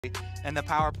and the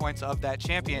power points of that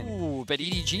champion. Ooh, but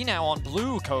EDG now on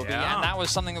blue, Kobe, and that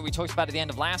was something that we talked about at the end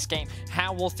of last game.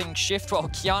 How will things shift? Well,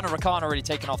 Kiana Rakan already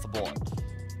taken off the board.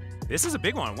 This is a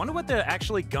big one. I wonder what they're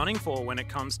actually gunning for when it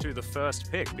comes to the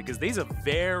first pick, because these are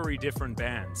very different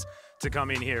bans to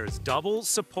come in here as double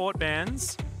support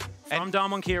bans from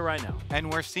DWG right now.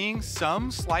 And we're seeing some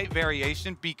slight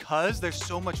variation because there's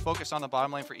so much focus on the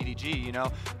bottom lane for EDG, you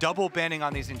know, double banning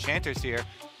on these enchanters here.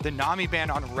 The Nami ban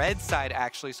on red side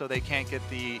actually, so they can't get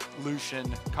the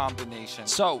Lucian combination.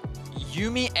 So,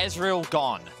 Yuumi Ezreal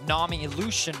gone, Nami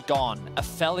Lucian gone,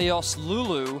 Aphelios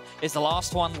Lulu is the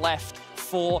last one left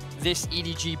for this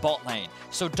EDG bot lane.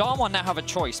 So DWG now have a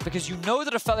choice because you know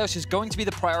that Aphelios is going to be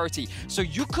the priority. So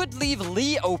you could leave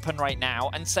Lee open right now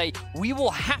and say, we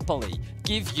will happily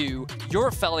give you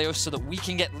your Aphelios so that we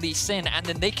can get Lee Sin, and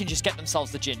then they can just get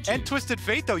themselves the Jhin too. And Twisted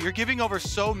Fate though, you're giving over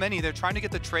so many. They're trying to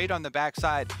get the trade on the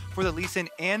backside for the Lee Sin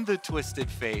and the Twisted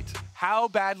Fate. How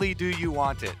badly do you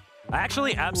want it? I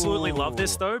actually absolutely love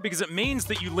this though, because it means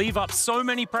that you leave up so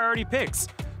many priority picks.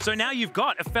 So now you've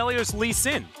got Aphelios Lee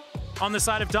Sin on the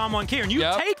side of DWG, and you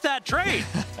take that trade,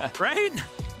 right?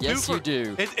 Yes, you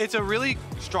do. It's a really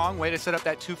strong way to set up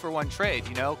that 2-for-1 trade,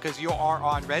 you know, because you are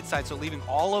on red side, so leaving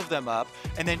all of them up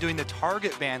and then doing the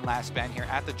target ban, last ban here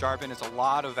at the Jarvan is a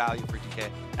lot of value for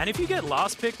DK. And if you get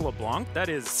last pick LeBlanc, that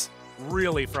is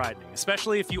really frightening,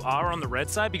 especially if you are on the red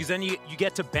side, because then you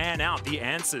get to ban out the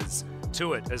answers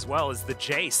to it, as well as the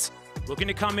Jayce. Looking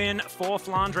to come in for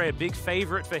Flandre, a big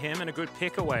favorite for him and a good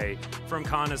pick away from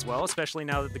Khan as well, especially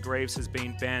now that the Graves has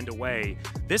been banned away.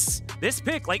 This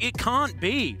pick, like, it can't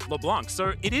be LeBlanc,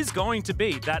 so it is going to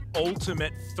be that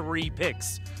ultimate 3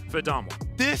 picks for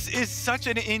DWG. This is such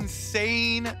an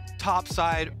insane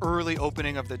topside early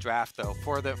opening of the draft though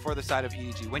for the side of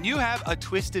EDG. When you have a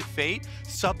Twisted Fate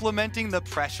supplementing the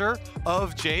pressure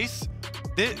of Jayce,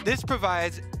 this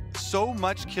provides so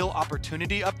much kill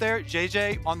opportunity up there.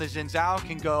 Jiejie on the Zhao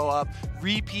can go up,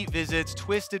 repeat visits,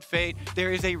 Twisted Fate.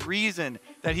 There is a reason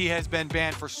that he has been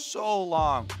banned for so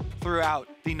long throughout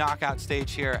the knockout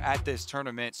stage here at this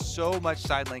tournament. So much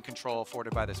side lane control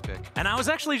afforded by this pick. And I was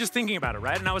actually just thinking about it,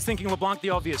 right? And I was thinking LeBlanc, the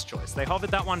obvious choice. They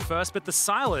hovered that one first, but the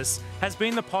Sylas has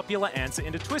been the popular answer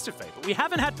into Twisted Fate. But we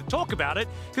haven't had to talk about it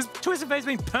because Twisted Fate's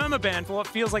been permabanned for what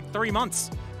feels like 3 months.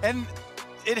 And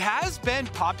it has been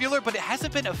popular, but it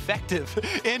hasn't been effective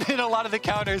in a lot of the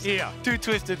counters to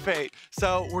Twisted Fate.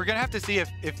 So we're gonna have to see if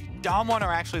DWG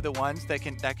are actually the ones that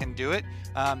can do it.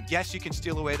 Yes, you can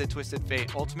steal away the Twisted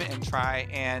Fate ultimate and try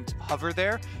and hover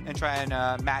there and try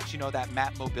and match, you know, that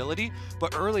map mobility.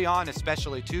 But early on,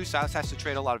 especially too, Sylas has to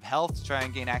trade a lot of health to try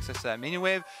and gain access to that minion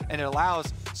wave, and it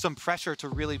allows some pressure to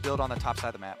really build on the top side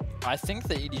of the map. I think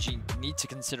that EDG need to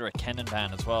consider a Kennen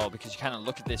ban as well, because you kind of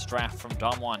look at this draft from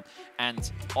DWG,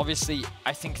 and obviously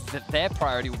I think that their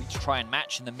priority will be to try and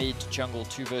match in the mid jungle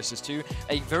 2 versus 2,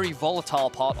 a very volatile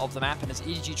part of the map. And as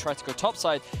EDG try to go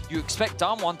topside, you expect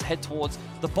DWG to head towards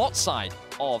the bot side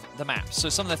of the map. So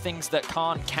some of the things that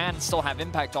Khan can still have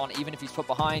impact on, even if he's put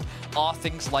behind, are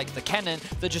things like the Kennen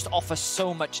that just offer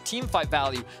so much teamfight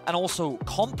value and also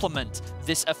complement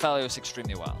this Aphelios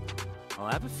extremely well.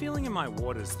 I have a feeling in my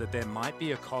waters that there might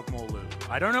be a Kog'Maw Lulu.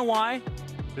 I don't know why,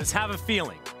 just have a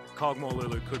feeling Kog'Maw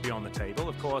Lulu could be on the table.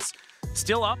 Of course,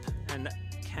 still up and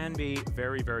can be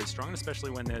very, very strong,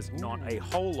 especially when there's not a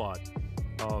whole lot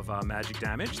of magic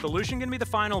damage. The Lucian going to be the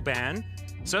final ban.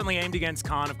 Certainly aimed against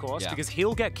Khan, of course, because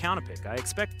he'll get counterpick. I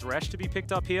expect Thresh to be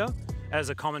picked up here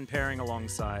as a common pairing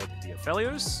alongside the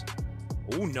Aphelios.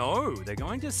 Oh no, they're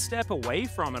going to step away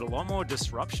from it. A lot more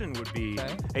disruption would be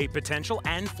a potential,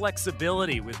 and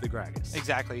flexibility with the Gragas.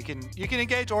 Exactly. You can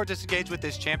engage or disengage with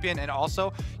this champion, and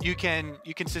also you can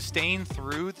sustain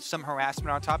through some harassment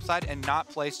on top side and not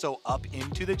play so up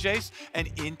into the Jayce and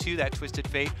into that Twisted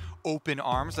Fate open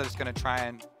arms that is going to try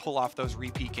and pull off those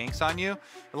repeat ganks on you.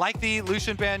 Like the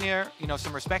Lucian ban here, you know,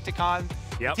 some respect to Khan.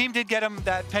 The team did get him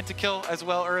that pentakill as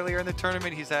well earlier in the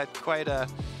tournament. He's had quite a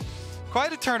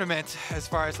tournament as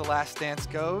far as the last dance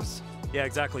goes. Yeah,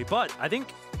 exactly. But I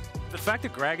think the fact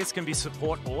that Gragas can be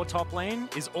support or top lane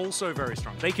is also very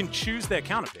strong. They can choose their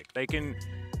counterpick. They can,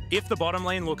 if the bottom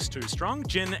lane looks too strong,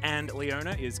 Jhin and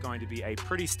Leona is going to be a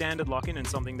pretty standard lock-in and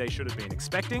something they should have been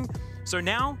expecting. So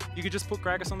now you could just put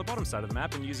Gragas on the bottom side of the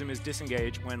map and use him as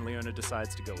disengage when Leona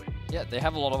decides to go in. Yeah, they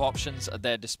have a lot of options at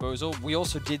their disposal. We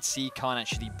also did see Khan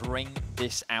actually bring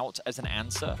this out as an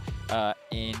answer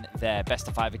in their best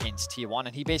of 5 against Tier 1,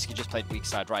 and he basically just played weak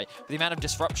side, right? But the amount of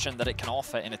disruption that it can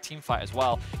offer in a team fight as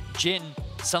well, Jhin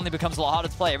suddenly becomes a lot harder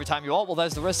to play every time you ult. Well,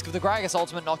 there's the risk of the Gragas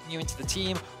ultimate knocking you into the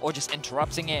team or just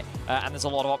interrupting it, and there's a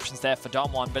lot of options there for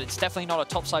DWG, but it's definitely not a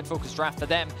topside focused draft for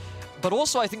them. But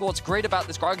also, I think what's great about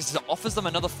this Gragas is it offers them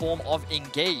another form of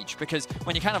engage, because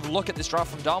when you kind of look at this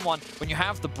draft from Damwon, when you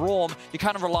have the Braum, you're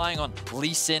kind of relying on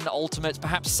Lee Sin ultimates,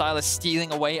 perhaps Sylas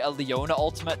stealing away a Leona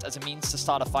ultimate as a means to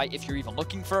start a fight if you're even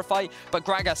looking for a fight. But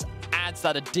Gragas adds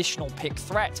that additional pick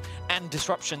threat and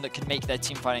disruption that can make their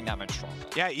team fighting that much stronger.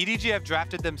 Yeah, EDG have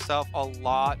drafted themselves a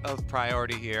lot of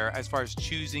priority here as far as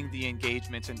choosing the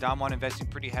engagements, and Damwon investing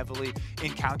pretty heavily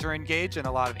in counter engage and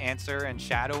a lot of answer and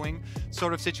shadowing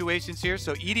sort of situations here.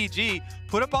 So EDG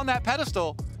put up on that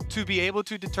pedestal to be able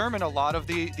to determine a lot of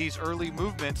these early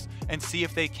movements and see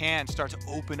if they can start to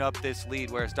open up this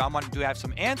lead, whereas Damwon do have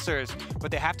some answers,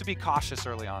 but they have to be cautious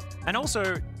early on. And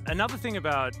also, another thing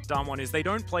about Damwon is they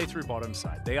don't play through bottom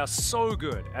side. They are so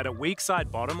good at a weak side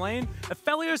bottom lane.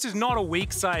 Aphelios is not a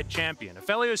weak side champion.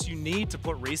 Aphelios, you need to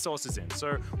put resources in.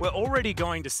 So we're already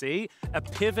going to see a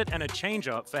pivot and a change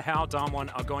up for how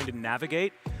Damwon are going to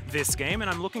navigate this game,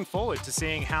 and I'm looking forward to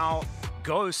seeing how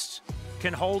Ghost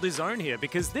can hold his own here,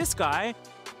 because this guy,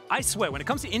 I swear, when it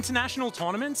comes to international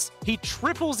tournaments, he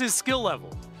triples his skill level.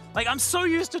 Like, I'm so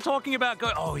used to talking about,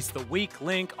 oh, he's the weak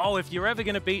link. Oh, if you're ever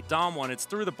going to beat Damwon, it's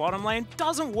through the bottom lane.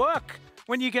 Doesn't work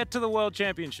when you get to the World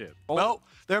Championship. Well,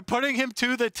 they're putting him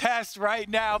to the test right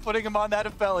now, putting him on that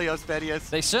Aphelios, Vedius.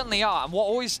 They certainly are. And what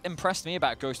always impressed me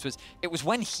about Ghost was it was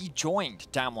when he joined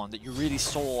Damwon that you really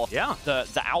saw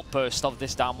the outburst of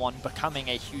this Damwon becoming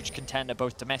a huge contender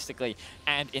both domestically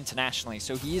and internationally.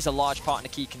 So he is a large part and a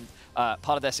key part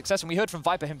of their success. And we heard from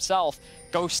Viper himself,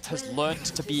 Ghost has learned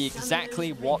to be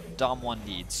exactly what Damwon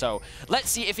needs. So let's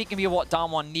see if he can be what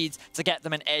Damwon needs to get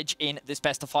them an edge in this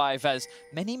best of 5, as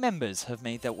many members have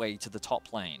made their way to the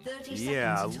top lane.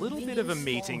 Yeah, a little bit of a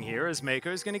meeting here as Meiko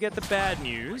is going to get the bad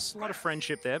news. A lot of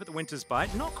friendship there, but the Winter's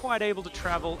Bite not quite able to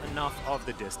travel enough of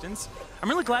the distance. I'm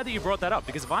really glad that you brought that up,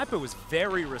 because Viper was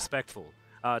very respectful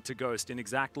to Ghost in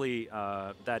exactly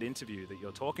that interview that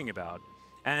you're talking about.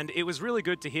 And it was really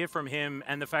good to hear from him,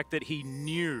 and the fact that he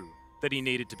knew that he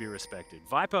needed to be respected.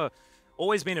 Viper,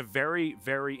 always been a very,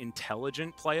 very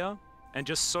intelligent player, and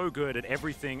just so good at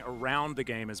everything around the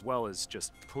game, as well as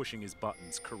just pushing his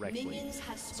buttons correctly.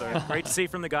 So great to see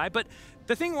from the guy. But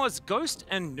the thing was, Ghost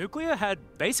and Nuclear had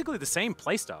basically the same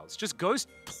playstyles. Just Ghost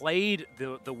played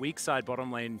the weak side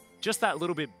bottom lane just that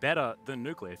little bit better than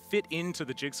Nuclear. Fit into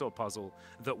the jigsaw puzzle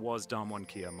that was Damwon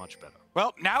Kia much better.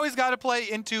 Well, now he's got to play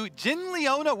into Jhin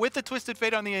Leona with the Twisted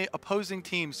Fate on the opposing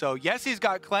team. So yes, he's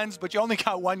got cleanse, but you only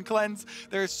got one cleanse.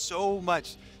 There's so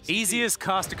much. Easiest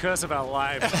cast a curse of our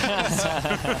lives.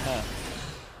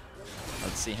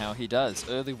 Let's see how he does.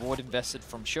 Early ward invested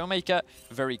from ShowMaker,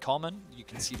 very common. You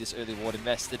can see this early ward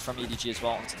invested from EDG as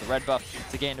well onto the red buff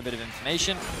to gain a bit of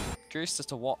information. Curious as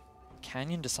to what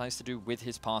Canyon decides to do with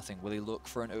his pathing. Will he look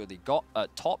for an early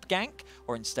top gank,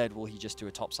 or instead will he just do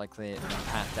a topside clear and then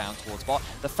path down towards bot?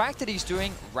 The fact that he's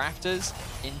doing Raptors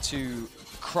into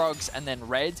Krugs and then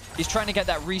red, he's trying to get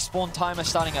that respawn timer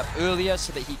starting up earlier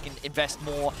so that he can invest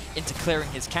more into clearing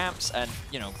his camps and,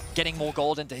 you know, getting more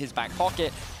gold into his back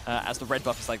pocket as the red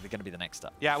buff is likely going to be the next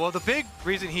step. Yeah, well, the big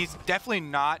reason he's definitely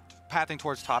not pathing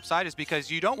towards top side is because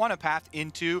you don't want to path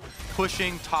into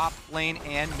pushing top lane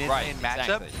and mid lane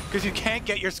matchup, because you can't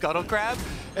get your scuttle crab,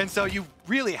 and so you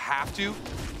really have to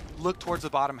look towards the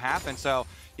bottom half. And so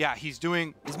yeah, he's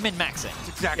min-maxing.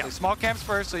 Exactly. Yeah. Small camps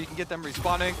first so you can get them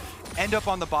respawning, end up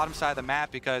on the bottom side of the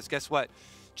map, because guess what?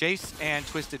 Jayce and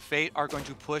Twisted Fate are going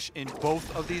to push in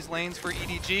both of these lanes for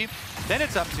EDG. Then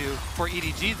it's up to, for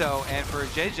EDG though, and for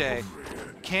Jiejie,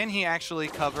 can he actually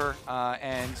cover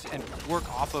and work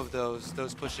off of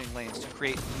those pushing lanes to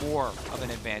create more of an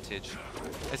advantage?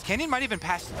 As Canyon might even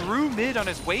pass through mid on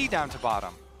his way down to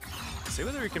bottom. See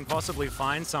whether he can possibly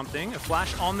find something. A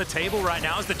flash on the table right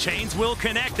now as the chains will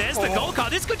connect. There's the gold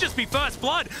card. This could just be first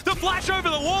blood. The flash over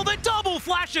the wall, the double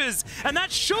flashes, and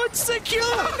that should secure.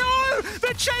 No!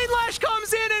 The chain lash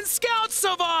comes in and Scout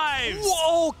survives.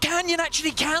 Whoa! Canyon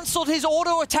actually cancelled his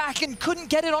auto attack and couldn't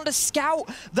get it onto Scout.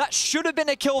 That should have been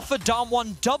a kill for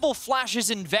Damwon. Double flashes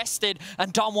invested,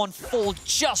 and Damwon fall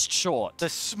just short. The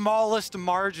smallest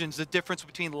margins, the difference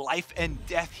between life and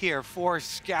death here for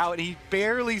Scout. He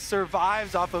barely survived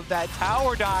off of that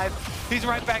tower dive. He's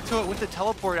right back to it with the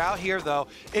teleport out here, though.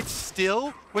 It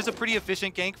still was a pretty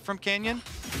efficient gank from Canyon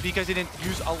because he didn't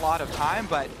use a lot of time,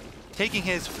 but taking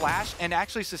his flash and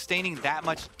actually sustaining that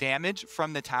much damage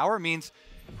from the tower means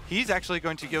he's actually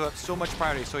going to give up so much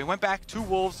priority. So he went back to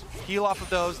Wolves, heal off of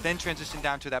those, then transition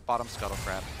down to that bottom Scuttle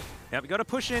Crab. Yeah, we got to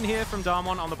push in here from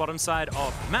Damwon on the bottom side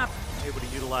of the map. Able to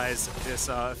utilize this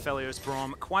Aphelios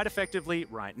Braum quite effectively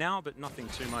right now, but nothing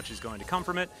too much is going to come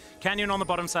from it. Canyon on the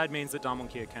bottom side means that Damwon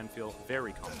Kia can feel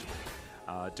very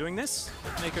confident. Doing this,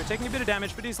 Meiko taking a bit of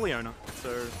damage, but he's Leona,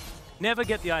 so never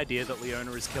get the idea that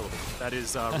Leona is killable. That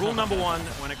is rule number 1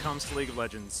 when it comes to League of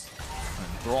Legends.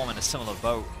 Braum in a similar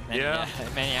boat in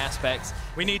many aspects.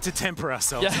 We need to temper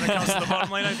ourselves when it comes to the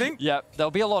bottom lane, I think. Yeah,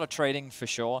 there'll be a lot of trading for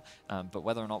sure, but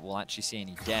whether or not we'll actually see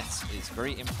any deaths is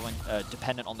very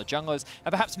dependent on the junglers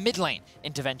and perhaps mid lane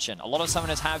intervention. A lot of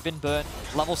summoners have been burnt.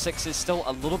 Level 6 is still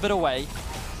a little bit away,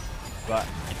 but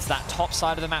it's that top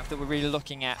side of the map that we're really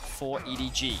looking at for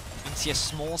EDG. You can see a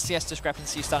small CS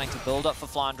discrepancy starting to build up for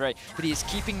Flandre, but he is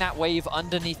keeping that wave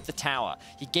underneath the tower.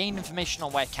 He gained information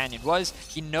on where Canyon was.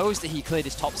 He knows that he cleared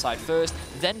his top side first,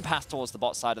 then passed towards the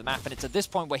bot side of the map, and it's at this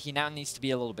point where he now needs to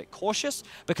be a little bit cautious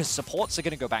because supports are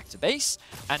going to go back to base,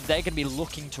 and they're going to be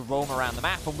looking to roam around the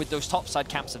map, and with those top side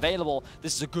camps available,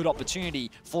 this is a good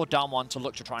opportunity for Damwon to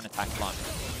look to try and attack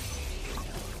Flandre.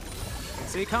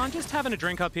 So you can't just having a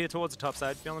drink up here towards the top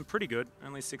side, feeling pretty good.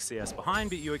 Only 6 CS behind,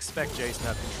 but you expect Jayce to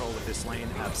have control of this lane,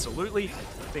 absolutely.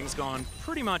 Things gone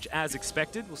pretty much as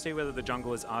expected. We'll see whether the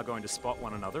junglers are going to spot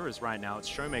one another, as right now it's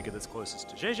ShowMaker that's closest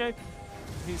to Jiejie.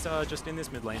 He's just in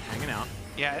this mid lane, hanging out.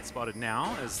 Yeah, it's spotted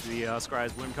now as the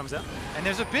Scry's Bloom comes out. And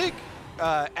there's a big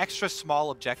extra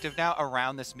small objective now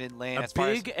around this mid lane. A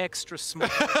big extra small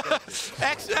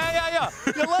objective. Yeah.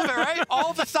 You love it, right?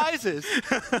 All the sizes.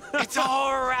 It's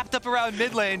all wrapped up around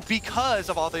mid lane because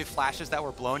of all the flashes that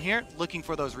were blown here, looking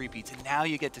for those repeats. And now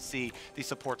you get to see these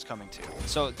supports coming too.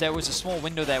 So there was a small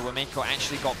window there where Meiko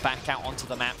actually got back out onto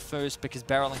the map first because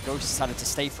BeryL and Ghost decided to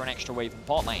stay for an extra wave in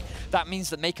bot lane. That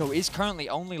means that Meiko is currently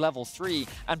only level 3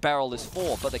 and BeryL is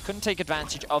 4, but they couldn't take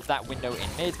advantage of that window in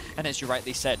mid. And as you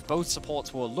rightly said, both supports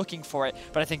were looking for it,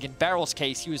 but I think in BeryL's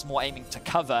case, he was more aiming to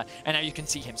cover, and now you can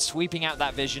see him sweeping out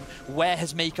that vision. Where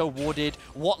has Meiko warded?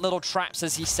 What little traps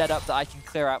has he set up that I can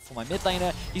clear out for my mid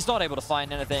laner? He's not able to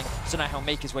find anything, so now he'll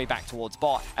make his way back towards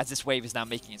bot as this wave is now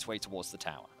making its way towards the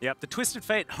tower. Yep, the Twisted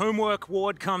Fate homework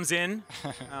ward comes in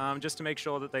just to make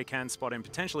sure that they can spot him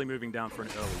potentially moving down for an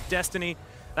early Destiny.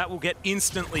 That will get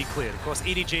instantly cleared. Of course,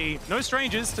 EDG, no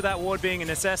strangers to that ward being a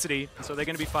necessity, so they're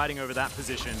going to be fighting over that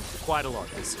position quite a lot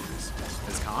this series.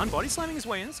 As Khan body slamming his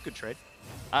way in, it's a good trade.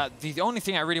 The only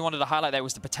thing I really wanted to highlight there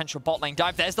was the potential bot lane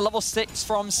dive. There's the level 6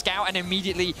 from Scout, and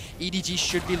immediately EDG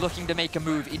should be looking to make a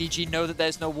move. EDG know that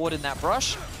there's no ward in that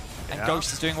brush, and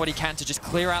Ghost is doing what he can to just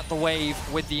clear out the wave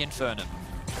with the Infernum.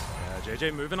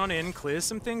 Jiejie moving on in, clears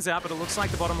some things out, but it looks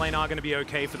like the bottom lane are going to be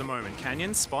okay for the moment.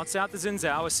 Canyon spots out the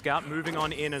Zhao, a Scout moving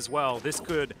on in as well. This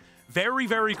could very,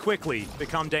 very quickly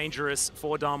become dangerous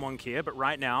for Damwon here, but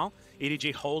right now,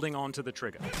 EDG holding on to the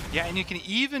trigger. Yeah, and you can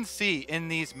even see in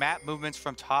these map movements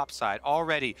from top side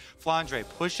already, Flandre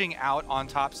pushing out on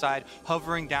top side,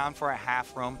 hovering down for a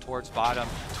half roam towards bottom.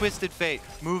 Twisted Fate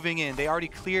moving in. They already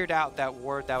cleared out that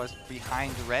ward that was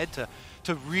behind red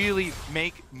to really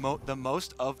make the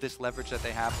most of this leverage that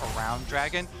they have around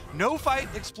Dragon. No fight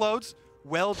explodes.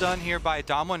 Well done here by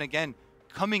Damwon. Again,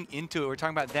 coming into it, we're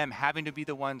talking about them having to be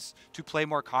the ones to play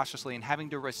more cautiously and having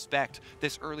to respect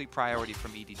this early priority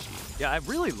from EDG. Yeah, I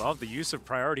really love the use of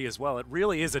priority as well. It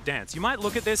really is a dance. You might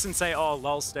look at this and say, oh,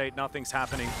 lull state, nothing's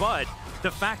happening. But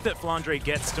the fact that Flandre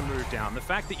gets to move down, the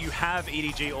fact that you have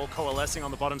EDG all coalescing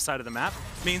on the bottom side of the map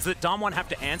means that Damwon have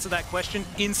to answer that question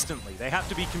instantly. They have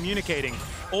to be communicating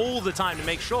all the time to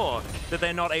make sure that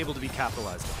they're not able to be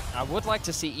capitalized on. I would like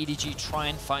to see EDG try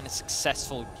and find a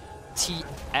successful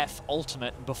TF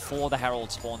ultimate before the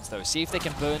Herald spawns though. See if they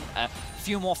can burn a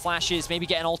few more flashes, maybe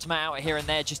get an ultimate out here and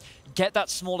there, just get that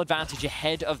small advantage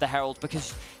ahead of the Herald,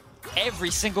 because every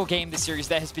single game this series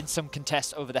there has been some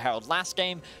contest over the Herald. Last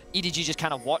game, EDG just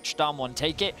kind of watched Damwon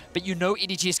take it, but you know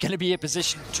EDG is going to be in a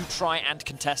position to try and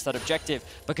contest that objective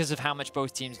because of how much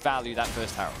both teams value that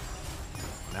first Herald.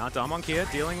 Now Damwon here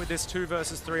dealing with this 2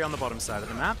 versus 3 on the bottom side of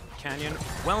the map. Canyon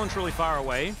well and truly far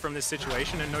away from this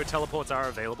situation, and no teleports are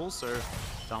available, so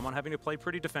Damwon having to play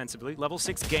pretty defensively. Level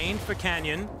 6 gain for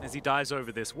Canyon as he dives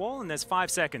over this wall, and there's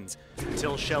 5 seconds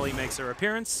until Shelly makes her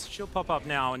appearance. She'll pop up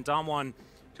now, and Damwon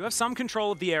do have some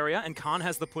control of the area, and Khan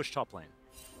has the push top lane.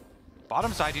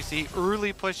 Bottom side, you see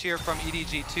early push here from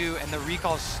EDG2, and the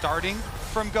recall starting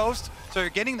from Ghost. So you're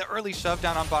getting the early shove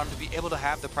down on bottom to be able to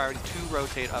have the priority to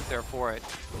rotate up there for it.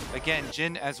 Again,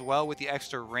 Jhin as well with the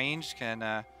extra range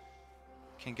can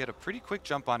get a pretty quick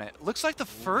jump on it. Looks like the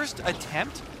first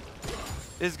attempt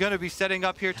is going to be setting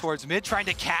up here towards mid, trying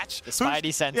to catch. The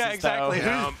Spidey senses, yeah, exactly.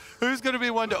 Though. Who's going to be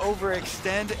one to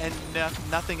overextend, and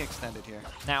nothing extended here.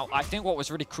 Now, I think what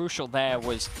was really crucial there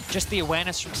was just the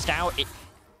awareness from Scout.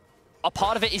 a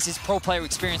part of it is his pro player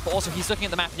experience, but also he's looking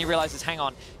at the map and he realizes, hang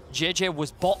on, Jiejie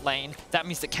was bot lane. That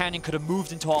means that Canyon could have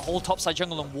moved into our whole topside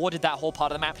jungle and warded that whole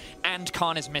part of the map, and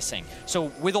Khan is missing. So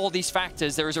with all these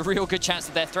factors, there is a real good chance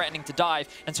that they're threatening to dive,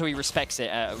 and so he respects it.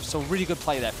 So really good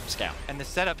play there from Scout. And the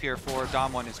setup here for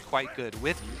Dom1 is quite good,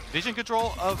 with vision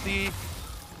control of the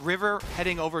river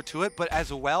heading over to it, but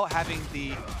as well having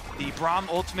the Braum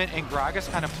ultimate and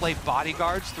Gragas kind of play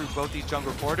bodyguards through both these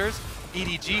jungle corridors.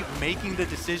 EDG making the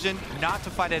decision not to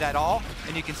fight it at all,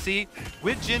 and you can see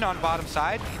with Jhin on bottom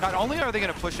side, not only are they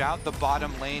going to push out the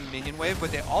bottom lane minion wave, but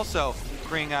they also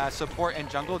bring support and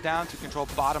jungle down to control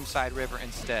bottom side river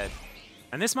instead.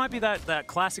 And this might be that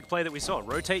classic play that we saw.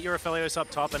 Rotate your Aphelios up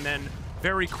top and then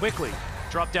very quickly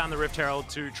drop down the Rift Herald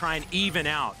to try and even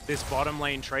out this bottom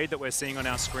lane trade that we're seeing on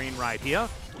our screen right here.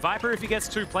 Viper, if he gets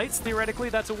 2 plates, theoretically,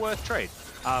 that's a worth trade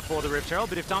for the Rift Herald.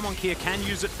 But if Damwon Kia can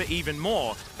use it for even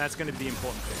more, that's going to be the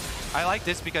important thing. I like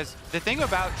this because the thing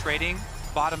about trading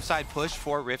bottom side push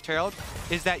for Rift Herald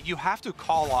is that you have to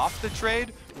call off the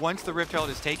trade once the Rift Herald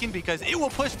is taken, because it will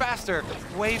push faster,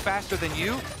 way faster than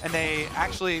you, and they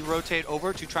actually rotate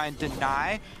over to try and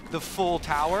deny the full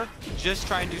tower, just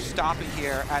trying to stop it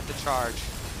here at the charge.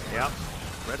 Yep.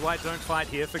 Red-White don't fight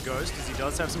here for Ghost, as he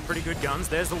does have some pretty good guns.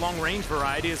 There's the long-range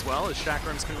variety as well, as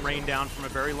Chakrams can rain down from a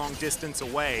very long distance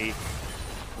away.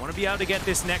 Want to be able to get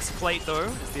this next plate, though,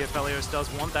 as the Aphelios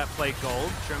does want that plate gold.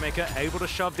 ShowMaker able to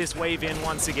shove this wave in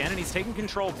once again, and he's taking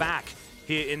control back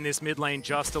here in this mid lane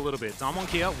just a little bit. Damwon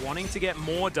Kia wanting to get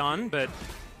more done, but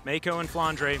Meiko and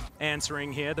Flandre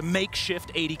answering here. The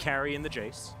makeshift AD carry in the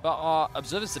Jayce. But our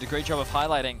observers did a great job of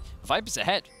highlighting Viper's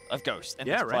ahead of Ghost in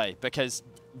this play, because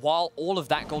while all of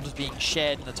that gold was being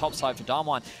shared in the top side for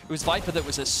Damwon, it was Viper that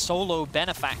was a solo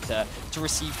benefactor to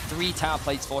receive 3 tower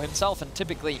plates for himself, and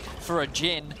typically for a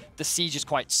Jhin, the siege is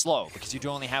quite slow because you do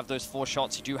only have those 4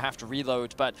 shots, you do have to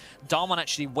reload, but Damwon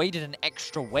actually waited an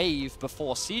extra wave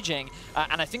before sieging,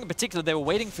 and I think in particular they were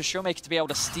waiting for ShowMaker to be able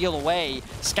to steal away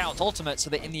Scout's ultimate so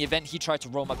that in the event he tried to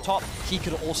roam up top, he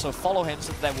could also follow him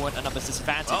so that there weren't a numbers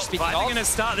disadvantage. Well, Speaking of, going to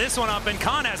start this one up, and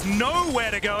Khan has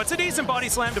nowhere to go. It's a decent body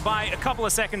slam to buy a couple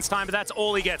of seconds time, but that's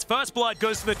all he gets. First blood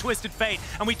goes to the Twisted Fate,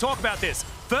 and we talk about this.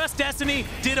 First Destiny,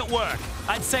 did it work?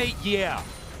 I'd say yeah.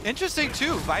 Interesting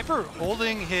too, Viper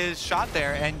holding his shot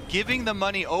there and giving the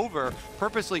money over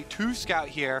purposely to Scout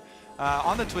here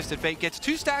on the Twisted Fate. Gets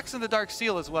 2 stacks in the Dark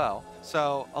Seal as well.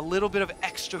 So a little bit of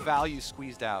extra value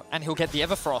squeezed out. And he'll get the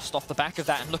Everfrost off the back of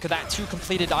that, and look at that, 2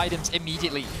 completed items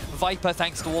immediately. Viper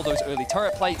thanks to all those early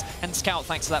turret plates, and Scout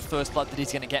thanks to that first blood that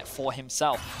he's going to get for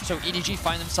himself. So EDG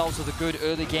find themselves with a good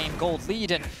early game gold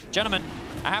lead, and gentlemen,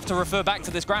 I have to refer back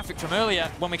to this graphic from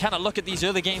earlier. When we kind of look at these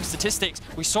early game statistics,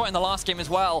 we saw it in the last game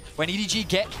as well. When EDG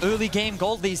get early game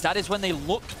gold leads, that is when they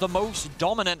look the most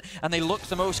dominant and they look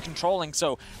the most controlling.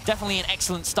 So definitely an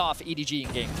excellent start for EDG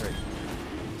in game 3.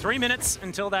 3 minutes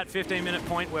until that 15-minute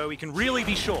point where we can really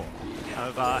be sure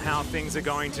of how things are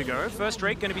going to go. First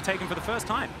Drake going to be taken for the first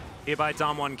time here by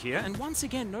Damwon Kia, and once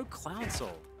again, no Cloud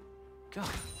Soul. God,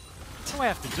 that's what I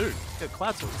have to do. Get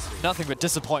Cloud Soul. Nothing but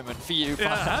disappointment for you.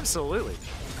 Yeah, absolutely.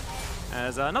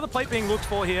 As another plate being looked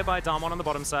for here by Damwon on the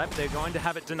bottom side, but they're going to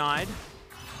have it denied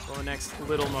for the next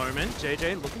little moment.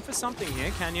 Jiejie looking for something here.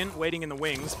 Canyon waiting in the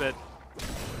wings, but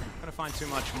not going to find too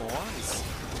much more. He's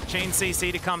chain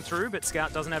CC to come through, but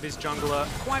Scout doesn't have his jungler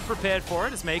quite prepared for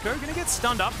it, as Meiko going to get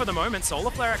stunned up for the moment.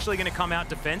 Solar Flare actually going to come out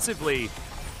defensively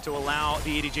to allow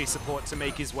the EDG support to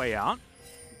make his way out.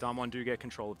 Damwon do get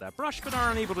control of that brush, but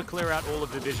are unable to clear out all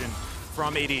of the vision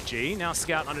from EDG. Now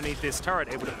Scout underneath this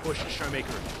turret, able to push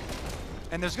ShowMaker.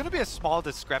 And there's going to be a small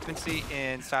discrepancy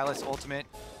in Sylas ultimate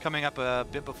coming up a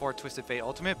bit before Twisted Fate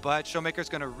ultimate, but ShowMaker's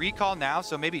going to recall now,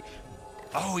 so maybe...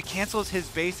 Oh, he cancels his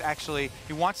base, actually.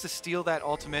 He wants to steal that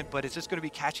ultimate, but it's just going to be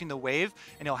catching the wave,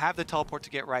 and he'll have the teleport to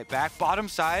get right back. Bottom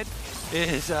side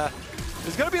is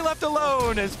going to be left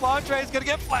alone as Flandre is going to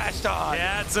get flashed on.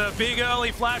 Yeah, it's a big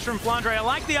early flash from Flandre. I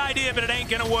like the idea, but it ain't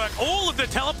going to work. All of the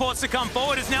teleports to come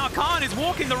forward as now Khan is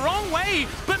walking the wrong way,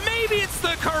 but maybe it's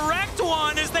the correct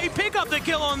one as they pick up the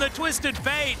kill on the Twisted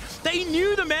Fate. They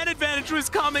knew the man advantage was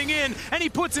coming in, and he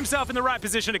puts himself in the right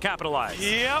position to capitalize.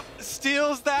 Yep,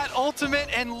 steals that ultimate,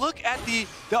 and look at the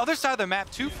other side of the map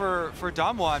too for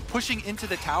Damwon, pushing into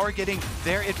the tower, getting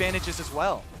their advantages as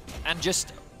well. And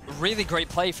just really great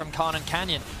play from Khan and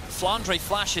Canyon. Flandre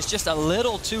flashes just a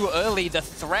little too early. The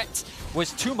threat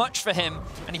was too much for him,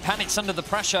 and he panics under the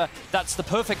pressure. That's the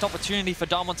perfect opportunity for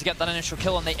Damwon to get that initial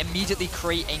kill, and they immediately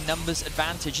create a numbers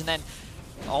advantage. And then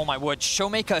Oh my word,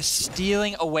 ShowMaker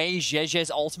stealing away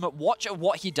Jiejie's ultimate. Watch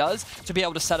what he does to be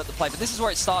able to set up the play. But this is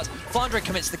where it starts. Flandre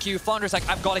commits the Q. Flandre's like,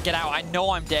 I've got to get out. I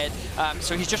know I'm dead.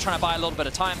 So he's just trying to buy a little bit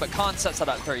of time, but Khan sets that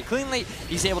up very cleanly.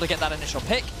 He's able to get that initial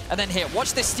pick. And then here,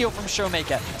 watch this steal from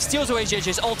ShowMaker. Steals away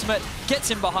Jiejie's ultimate, gets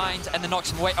him behind, and then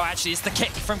knocks him away. Oh, actually, it's the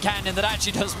kick from Canyon that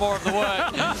actually does more of the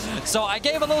work. So I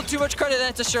gave a little too much credit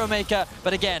there to ShowMaker.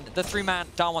 But again, the three-man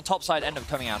down one top side end up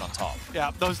coming out on top.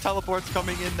 Yeah, those teleports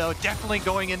coming in, though, definitely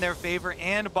going in their favor.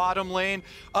 And bottom lane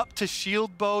up to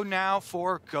shield bow now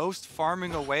for Ghost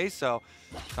farming away. So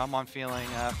Damwon feeling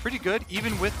pretty good,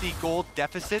 even with the gold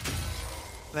deficit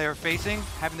they're facing,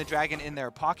 having the dragon in their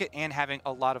pocket and having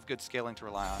a lot of good scaling to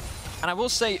rely on. And I will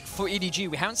say, for EDG,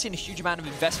 we haven't seen a huge amount of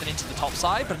investment into the top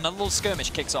side, but another little skirmish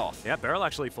kicks off. Yeah, BeryL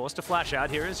actually forced to flash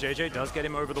out here as Jiejie does get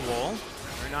him over the wall.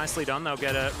 Very nicely done. They'll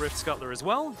get a Rift Scuttler as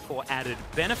well for added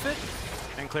benefit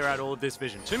and clear out all of this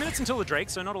vision. 2 minutes until the Drake,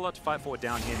 so not a lot to fight for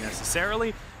down here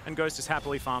necessarily. And Ghost is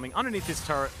happily farming underneath his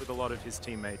turret with a lot of his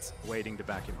teammates waiting to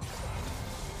back him up.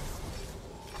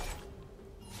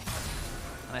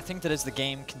 And I think that as the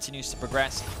game continues to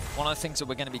progress, one of the things that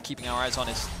we're going to be keeping our eyes on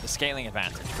is the scaling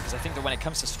advantage. Because I think that when it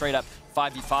comes to straight up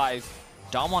 5v5,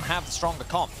 Damwon have the stronger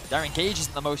comp. Their engage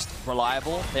isn't the most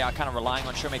reliable. They are kind of relying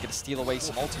on ShowMaker to steal away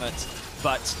some ultimates.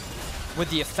 But with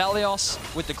the Aphelios,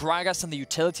 with the Gragas and the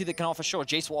utility that can offer, sure,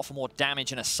 Jayce will offer more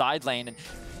damage in a side lane, and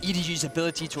EDG's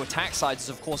ability to attack sides is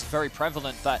of course very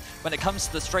prevalent, but when it comes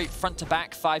to the straight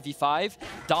front-to-back 5v5,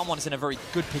 Damwon is in a very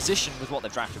good position with what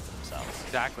they've drafted for themselves.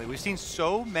 Exactly. We've seen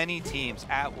so many teams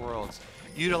at Worlds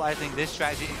utilizing this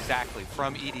strategy exactly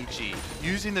from EDG,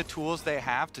 using the tools they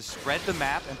have to spread the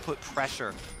map and put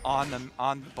pressure on them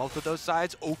on both of those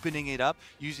sides, opening it up,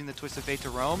 using the Twist of Fate to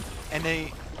roam, and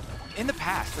in the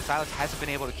past, the Sylas hasn't been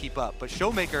able to keep up, but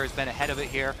ShowMaker has been ahead of it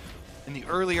here. In the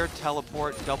earlier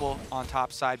teleport, double on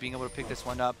top side, being able to pick this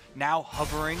one up. Now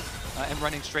hovering and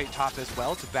running straight top as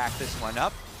well to back this one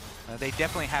up. They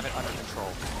definitely have it under control.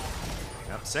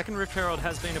 Yep. Second Rift Herald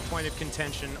has been a point of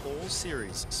contention all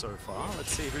series so far.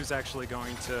 Let's see who's actually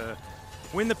going to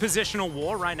win the positional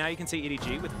war. Right now you can see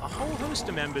EDG with a whole host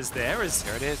of members there.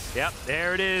 There it is. Yep,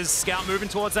 there it is. Scout moving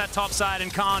towards that top side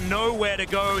and Khan nowhere to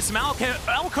go. Some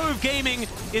alcove gaming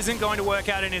isn't going to work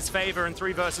out in his favor, and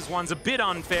 3 versus 1's a bit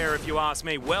unfair if you ask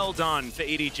me. Well done for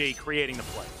EDG creating the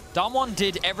play. Damwon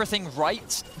did everything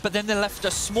right, but then they left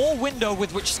a small window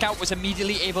with which Scout was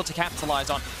immediately able to capitalize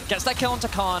on. Gets that kill onto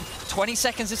Khan, 20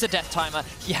 seconds is a death timer.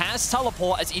 He has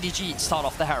teleport as EDG start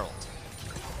off the Herald.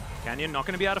 Canyon not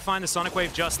going to be able to find the Sonic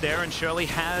Wave just there, and Shirley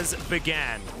has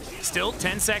began. Still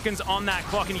 10 seconds on that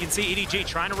clock, and you can see EDG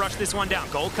trying to rush this one down.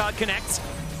 Gold card connects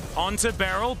onto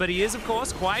BeryL, but he is, of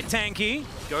course, quite tanky.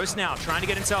 Ghost now trying to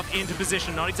get himself into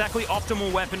position. Not exactly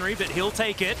optimal weaponry, but he'll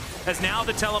take it. As now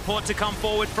the teleport to come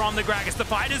forward from the Gragas. The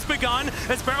fight has begun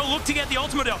as BeryL looked to get the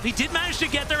ultimate off. He did manage to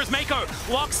get there as Meiko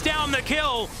locks down the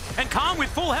kill. And Khan with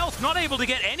full health, not able to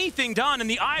get anything done. And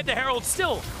the Eye of the Herald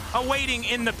still awaiting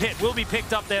in the pit. Will be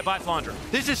picked up there by Flandre.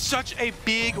 This is such a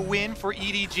big win for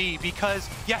EDG because,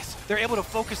 yes, they're able to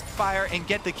focus fire and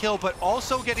get the kill, but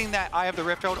also getting that Eye of the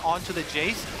Rift Herald onto the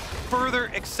Jayce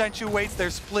further accentuates their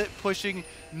split pushing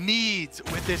needs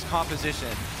with this composition.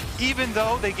 Even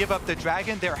though they give up the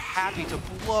dragon, they're happy to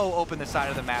blow open the side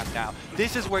of the map now.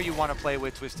 This is where you want to play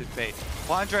with Twisted Fate.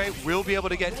 Flandre will be able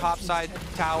to get topside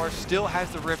tower, still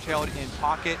has the Rift Herald in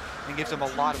pocket, and gives them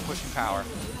a lot of pushing power.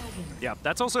 Yeah,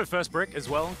 that's also first brick as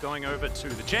well, going over to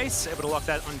the Jayce, able to lock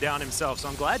that one down himself. So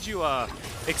I'm glad you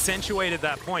accentuated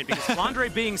that point, because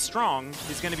Flandre being strong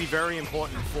is going to be very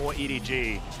important for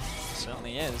EDG.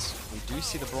 Certainly is. We do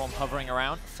see the Braum hovering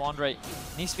around. Flandre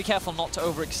needs to be careful not to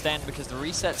overextend because the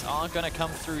resets are going to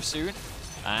come through soon.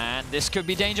 And this could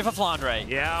be danger for Flandre.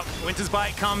 Yeah, Winter's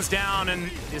Bite comes down, and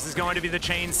this is going to be the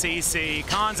chain CC.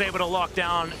 Khan's able to lock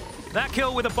down that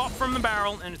kill with a bot from the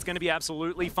BeryL, and it's going to be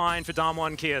absolutely fine for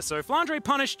Damwon Kia. So Flandre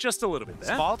punished just a little bit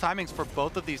there. Small timings for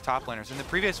both of these top laners. In the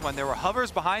previous one, there were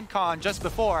hovers behind Khan just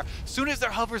before. As soon as their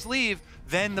hovers leave,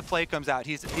 then the play comes out.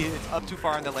 He's up too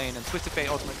far in the lane, and Twisted Fate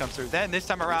ultimate comes through. Then this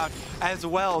time around as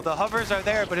well, the hovers are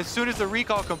there, but as soon as the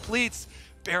recall completes,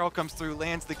 BeryL comes through,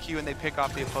 lands the Q, and they pick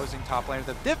off the opposing top laner.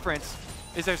 The difference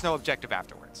is there's no objective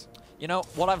afterwards. You know,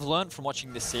 what I've learned from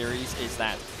watching this series is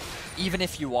that even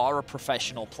if you are a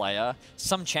professional player,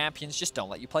 some champions just don't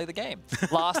let you play the game.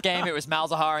 Last game, it was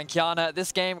Malzahar and Qiyana.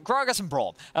 This game, Gragas and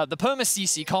Braum. The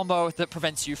perma-CC combo that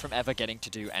prevents you from ever getting to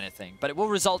do anything. But it will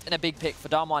result in a big pick for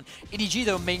Damwon. EDG,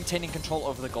 though, maintaining control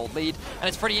over the gold lead. And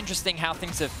it's pretty interesting how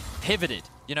things have pivoted,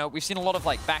 You know, we've seen a lot of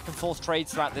like back and forth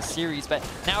trades throughout this series, but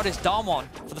now it is Damwon,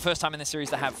 for the first time in this series,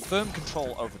 that have firm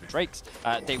control over the Drakes.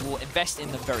 They will invest in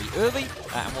them very early,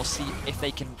 and we'll see if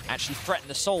they can actually threaten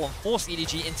the Soul and force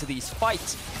EDG into these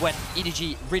fights when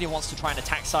EDG really wants to try and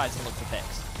attack sides and look for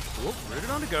picks. Cool. Rooted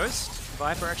onto Ghost.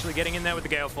 Viper actually getting in there with the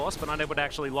Gale Force, but unable to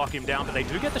actually lock him down. But they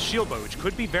do get the shield bow, which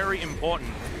could be very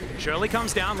important. Shirley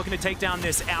comes down, looking to take down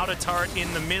this outer turret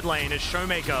in the mid lane as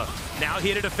ShowMaker now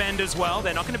here to defend as well.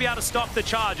 They're not going to be able to stop the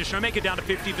charge as ShowMaker down to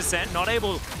 50%, not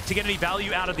able to get any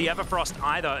value out of the Everfrost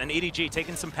either, and EDG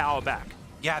taking some power back.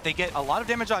 Yeah, they get a lot of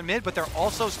damage on mid, but they're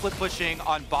also split pushing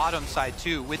on bottom side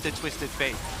too with the Twisted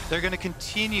Fate. They're going to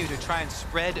continue to try and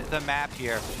spread the map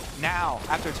here. Now,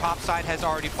 after top side has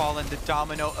already fallen, the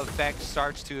domino effect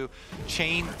starts to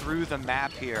chain through the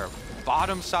map here.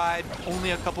 Bottom side,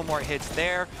 only a couple more hits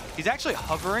there. He's actually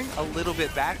hovering a little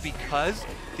bit back because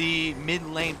the mid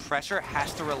lane pressure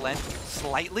has to relent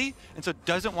slightly, and so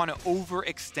doesn't want to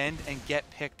overextend and get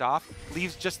picked off.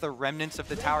 Leaves just the remnants of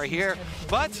the tower here,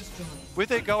 but with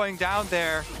it going down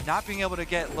there, not being able to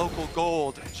get local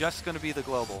gold, just going to be the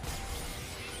global.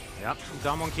 Yep,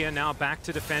 Damwon here now back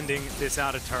to defending this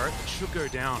outer turret. It should go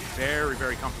down very,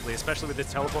 very comfortably, especially with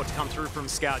this teleport to come through from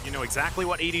Scout. You know exactly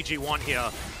what EDG want here.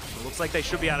 It looks like they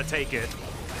should be able to take it.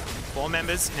 4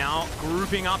 members now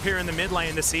grouping up here in the mid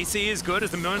lane. The CC is good as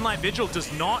the Moonlight Vigil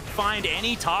does not find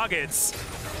any targets.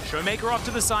 ShowMaker off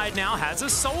to the side now, has a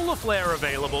Solar Flare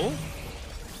available.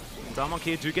 Damwon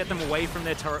here do get them away from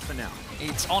their turret for now.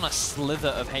 It's on a slither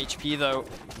of HP though.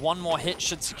 One more hit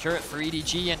should secure it for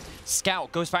EDG, and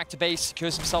Scout goes back to base,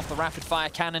 secures himself the rapid fire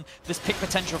cannon. This pick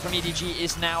potential from EDG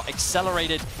is now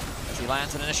accelerated as he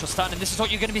lands an initial stun, and this is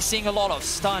what you're going to be seeing a lot of.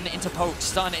 Stun into poke,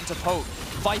 stun into poke.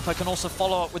 Viper can also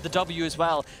follow up with the W as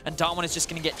well, and Damwon is just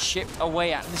going to get chipped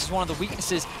away at. And this is one of the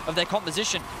weaknesses of their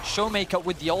composition. ShowMaker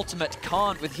with the ultimate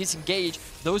can't with his engage.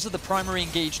 Those are the primary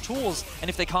engage tools, and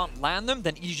if they can't land them,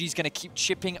 then EDG is going to keep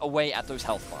chipping away at those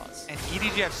health bars. And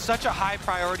EDG have such a high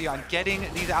priority on getting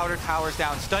these outer towers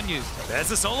down. Stun used. There's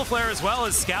the Solar Flare as well,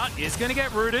 as Scout is going to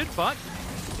get rooted, but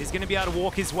he's going to be able to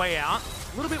walk his way out.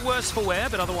 A little bit worse for wear,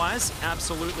 but otherwise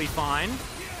absolutely fine.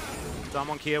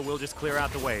 Damwon here will just clear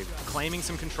out the wave, claiming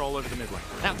some control over the mid lane.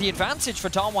 Now, the advantage for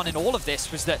Damwon in all of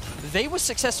this was that they were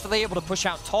successfully able to push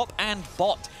out top and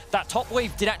bot. That top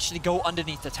wave did actually go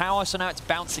underneath the tower, so now it's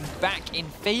bouncing back in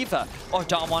favor of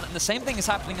Damwon, and the same thing is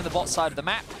happening in the bot side of the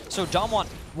map. So Damwon,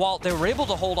 while they were able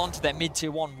to hold on to their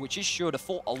mid-tier 1, which is sure to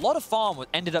fall, a lot of farm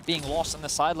ended up being lost in the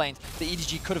side lanes that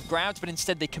EDG could have grabbed, but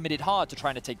instead they committed hard to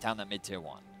trying to take down that mid-tier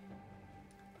 1.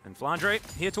 And Flandre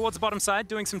here towards the bottom side,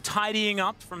 doing some tidying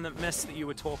up from the mess that you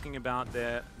were talking about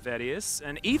there, Vedius.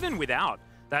 And even without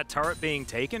that turret being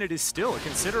taken, it is still a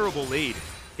considerable lead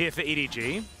here for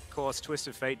EDG. Of course,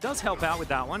 Twisted Fate does help out with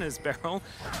that one, as BeryL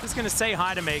is going to say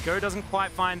hi to Meiko. Doesn't quite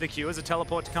find the Q as a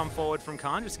teleport to come forward from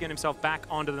Khan, just to get himself back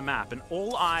onto the map. And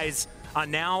all eyes are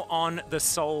now on the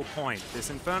Soul Point.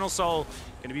 This Infernal Soul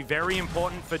going to be very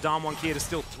important for Damwon here to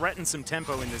still threaten some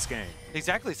tempo in this game.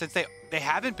 Exactly, since they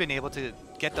haven't been able to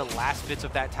get the last bits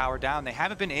of that tower down. They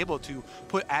haven't been able to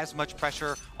put as much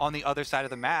pressure on the other side of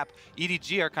the map.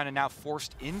 EDG are kind of now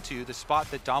forced into the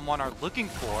spot that Damwon are looking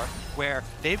for, where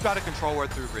they've got a control ward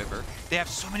through River. They have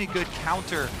so many good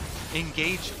counter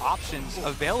engage options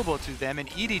available to them, and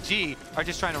EDG are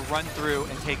just trying to run through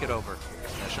and take it over.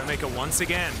 ShowMaker once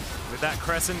again with that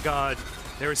Crescent Guard.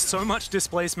 There is so much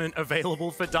displacement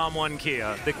available for Damwon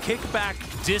here. The kickback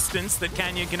distance that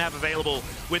Canyon can have available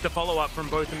with the follow-up from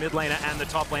both the mid laner and the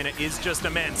top laner is just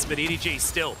immense, but EDG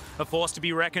still a force to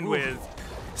be reckoned with.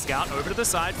 Scout over to the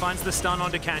side, finds the stun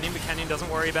onto Canyon, but Canyon doesn't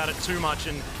worry about it too much.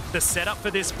 And the setup for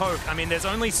this poke, I mean, there's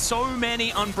only so many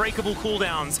unbreakable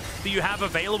cooldowns that you have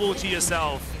available to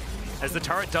yourself as the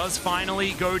turret does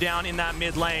finally go down in that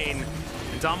mid lane.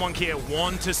 Damwon here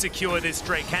want to secure this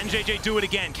Drake. Can Jiejie do it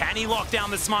again? Can he lock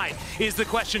down the smite? Is the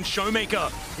question.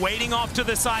 ShowMaker waiting off to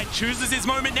the side, chooses his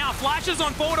moment now, flashes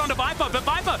on forward onto Viper, but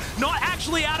Viper not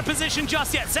actually out of position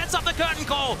just yet. Sets up the curtain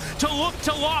call to look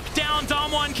to lock down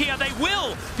Damwon here. They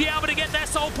will be able to get their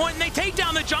Soul Point, and they take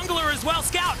down the jungler as well.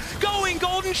 Scout going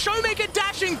golden, ShowMaker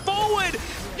dashing forward,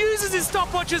 uses his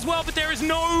stopwatch as well, but there is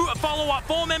no follow-up.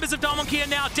 4 members of Damwon here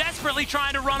now desperately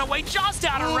trying to run away, just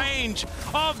out of range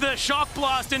of the shock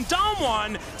blast, and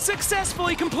Damwon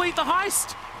successfully complete the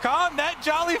heist. Khan, that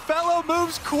jolly fellow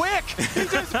moves quick. He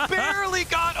just barely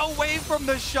got away from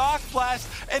the shock blast,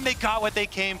 and they got what they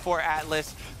came for,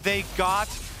 Atlas. They got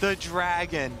the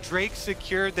Dragon. Drake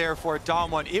secured there for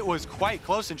Damwon. It was quite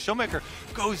close, and ShowMaker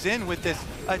goes in with this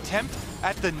attempt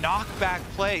at the knockback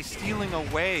play, stealing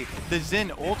away the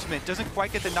Jhin ultimate. Doesn't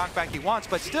quite get the knockback he wants,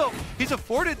 but still, he's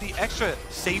afforded the extra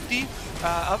safety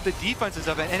of the defenses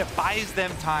of it, and it buys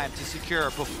them time to secure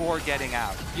before getting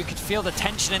out. You could feel the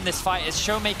tension in this fight as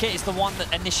ShowMaker is the one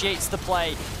that initiates the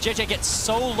play. Jiejie gets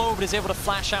so low but is able to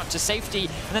flash out to safety,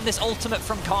 and then this ultimate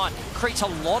from Khan creates a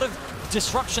lot of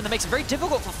disruption that makes it very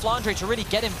difficult for Flandre to really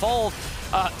get involved.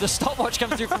 The stopwatch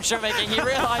comes through from ShowMaker. He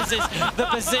realizes the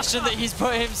position that he's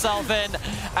put himself in,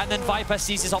 and then Viper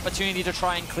sees his opportunity to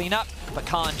try and clean up, but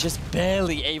Khan just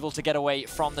barely able to get away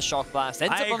from the shock blast.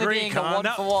 Ends up only being a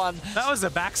one-for-one. That was a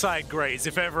backside graze,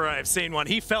 if ever I've seen one.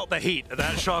 He felt the heat of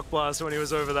that shock blast when he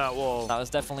was over that wall. That was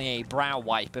definitely a brow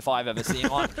wipe if I've ever seen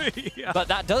one. Yeah. But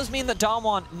that does mean that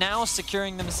Damwon now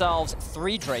securing themselves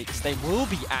 3 Drakes. They will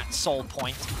be at soul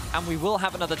point, and we will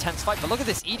have another tense fight. But look at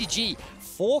this, EDG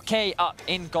 4K up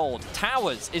in gold.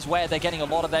 Towers is where they're getting a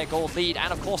lot of their gold lead,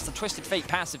 and of course the Twisted Fate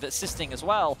passive assisting as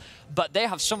well, but they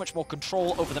have so much more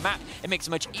control over the map. It makes it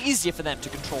much easier for them to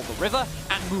control the river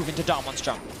and move into Damwon's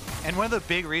jungle. And one of the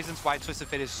big reasons why Twisted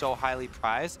Fate is so highly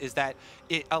prized is that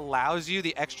it allows you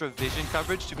the extra vision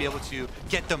coverage to be able to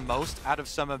get the most out of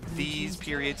some of these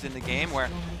periods in the game where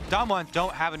Damwon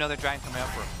don't have another Dragon coming up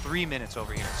for 3 minutes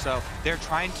over here. So they're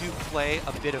trying to play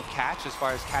a bit of catch as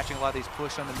far as catching a lot of these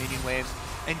push on the minion waves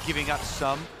and giving up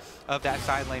some of that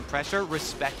side lane pressure,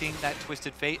 respecting that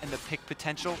Twisted Fate and the pick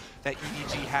potential that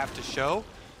EDG have to show.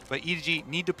 But EDG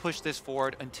need to push this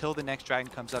forward until the next Dragon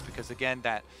comes up, because again,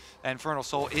 that Infernal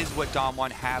Soul is what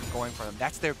Damwon have going for them.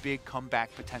 That's their big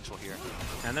comeback potential here.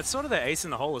 And that's sort of their ace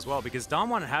in the hole as well, because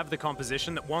Damwon have the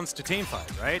composition that wants to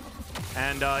teamfight, right?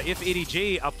 And if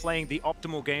EDG are playing the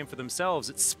optimal game for themselves,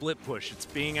 it's split push. It's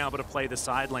being able to play the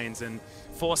side lanes and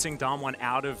forcing Damwon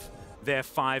out of their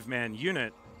 5-man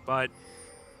unit. But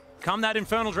come that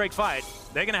Infernal Drake fight,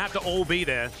 they're going to have to all be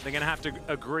there. They're going to have to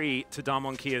agree to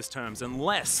Damwon Kia's terms,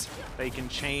 unless they can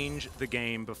change the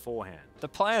game beforehand. The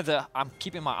player that I'm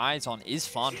keeping my eyes on is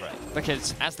Flandre,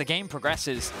 because as the game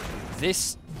progresses,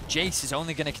 this Jayce is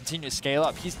only going to continue to scale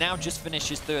up. He's now just finished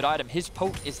his 3rd item. His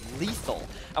poke is lethal.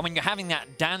 And when you're having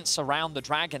that dance around the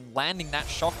dragon, landing that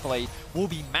shock blade will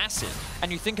be massive.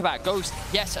 And you think about Ghost,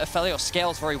 yes, Aphelios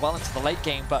scales very well into the late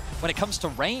game, but when it comes to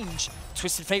range,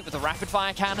 Twisted Fate with the rapid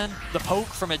fire cannon, the poke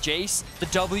from a Jayce, the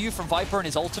W from Viper and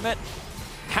his ultimate,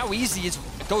 how easy is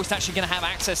Ghost actually going to have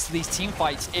access to these team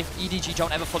fights if EDG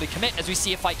don't ever fully commit, as we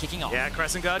see a fight kicking off? Yeah,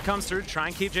 Crescent Guard comes through to try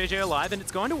and keep Jiejie alive, and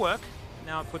it's going to work.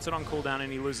 Now it puts it on cooldown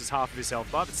and he loses half of his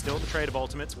health bar, but still the trade of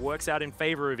ultimates works out in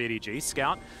favor of EDG.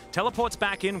 Scout teleports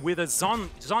back in with a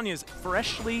Zhonya's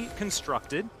freshly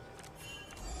constructed.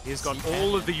 He's got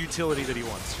all of the utility that he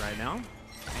wants right now.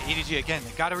 And EDG, again,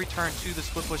 they got to return to the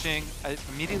split pushing,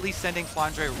 immediately sending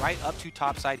Flandre right up to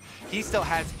topside. He still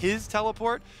has his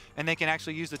teleport, and they can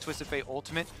actually use the Twisted Fate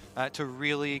ultimate to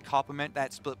really complement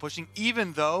that split pushing,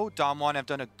 even though Damwon have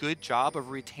done a good job of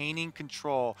retaining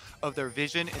control of their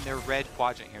vision in their red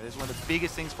quadrant here. This is one of the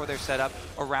biggest things for their setup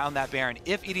around that Baron.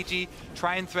 If EDG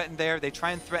try and threaten there, they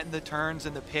try and threaten the turns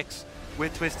and the picks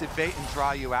with Twisted Fate and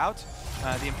draw you out.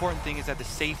 The important thing is that the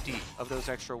safety of those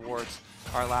extra wards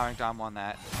are allowing Damwon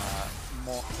that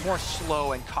more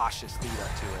slow and cautious lead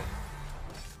up to it.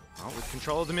 Well, with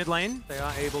control of the mid lane, they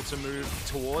are able to move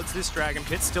towards this Dragon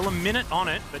Pit. Still a minute on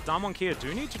it, but Damwon Kia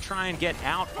do need to try and get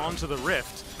out onto the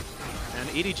Rift. And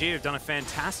EDG have done a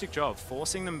fantastic job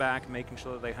forcing them back, making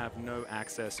sure that they have no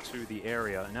access to the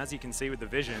area. And as you can see with the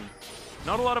vision,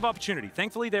 not a lot of opportunity.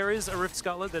 Thankfully, there is a Rift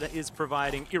Scuttler that is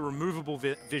providing irremovable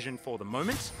vision for the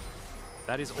moment.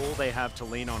 That is all they have to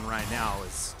lean on right now,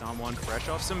 is Damwon fresh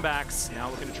off some backs, now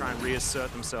looking to try and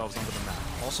reassert themselves onto the map.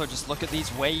 Also, just look at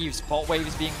these waves. Bot wave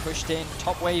is being pushed in.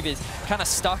 Top wave is kind of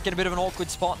stuck in a bit of an awkward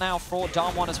spot now for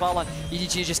Damwon as well, and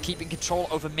EDG just keeping control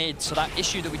over mid. So that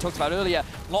issue that we talked about earlier,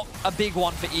 not a big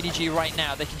one for EDG right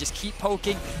now. They can just keep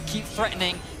poking, keep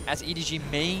threatening, as EDG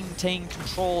maintain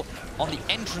control on the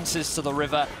entrances to the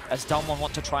river, as Damwon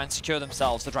want to try and secure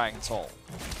themselves the Dragon Soul.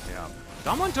 Yeah.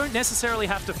 Damwon don't necessarily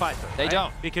have to fight though. They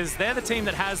don't. Because they're the team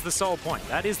that has the soul point.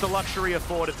 That is the luxury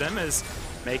afforded them, as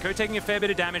Meiko taking a fair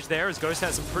bit of damage there, as Ghost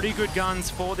has some pretty good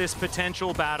guns for this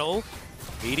potential battle.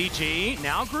 EDG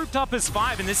now grouped up as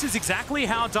 5, and this is exactly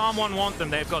how Damwon want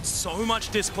them. They've got so much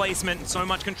displacement and so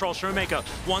much control. ShowMaker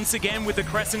once again with the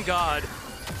Crescent Guard.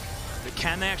 But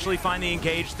can they actually find the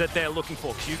engage that they're looking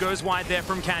for? Q goes wide there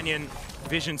from Canyon.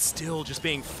 Vision still just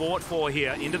being fought for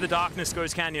here. Into the darkness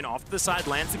goes Canyon, off to the side,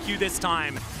 lands the Q this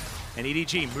time. And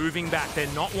EDG moving back. They're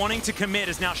not wanting to commit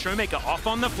as now ShowMaker off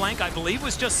on the flank, I believe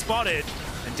was just spotted.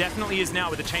 And definitely is now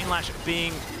with the chain lash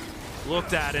being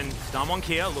looked at. And Damwon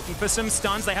Kia looking for some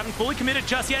stuns. They haven't fully committed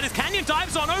just yet as Canyon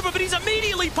dives on over, but he's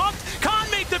immediately popped.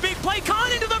 Can't make the big play.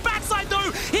 Can't into the backside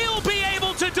though. He'll be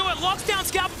able to do it. Locks down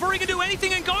Scout before he can do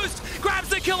anything, and Ghost grabs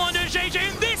the kill onto Jiejie.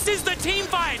 And this is the team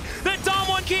fight that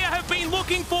Damwon Kia have been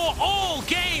looking for all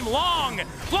game long.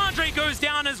 Flandre goes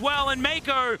down as well, and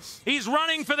Meiko, he's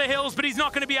running for the hills, but he's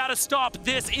not going to be able to stop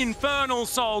this Infernal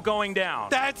Soul going down.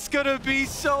 That's going to be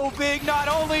so big. Not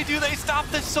only do they stop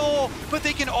the Soul, but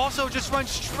they can also just run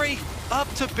straight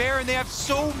up to Baron. They have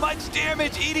so much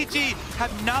damage. EDG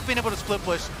have not been able to split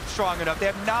push strong enough. They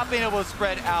have not been able to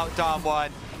spread out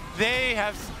Damwon. They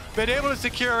have been able to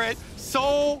secure it.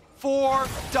 Soul for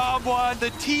Damwon,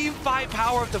 the team fight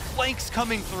power of the flanks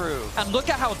coming through. And look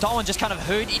at how Damwon just kind of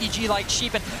herd EDG like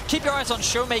sheep. And keep your eyes on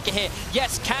ShowMaker here.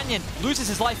 Yes, Canyon loses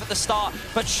his life at the start,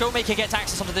 but ShowMaker gets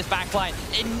access onto this backline.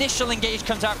 Initial engage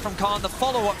comes out from Khan, the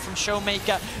follow-up from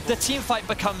ShowMaker. The team fight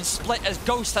becomes split as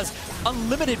Ghost has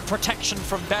unlimited protection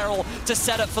from BeryL to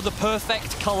set up for the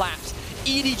perfect collapse.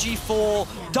 EDG fall,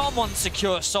 Damwon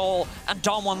secure Soul, and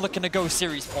Damwon looking to go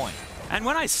series point. And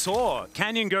when I saw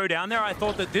Canyon go down there, I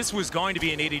thought that this was going to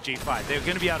be an EDG fight. They were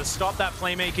going to be able to stop that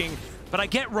playmaking, but I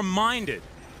get reminded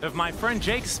of my friend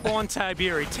Jake Spawn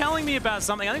Tiberi telling me about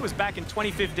something, I think it was back in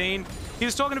 2015. He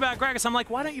was talking about Gragas. I'm like,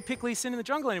 why don't you pick Lee Sin in the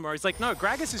jungle anymore? He's like, no,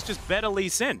 Gragas is just better Lee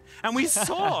Sin. And we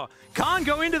saw Khan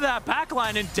go into that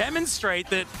backline and demonstrate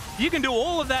that you can do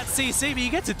all of that CC, but you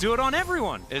get to do it on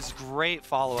everyone. It's great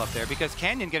follow-up there because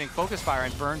Canyon getting focus fire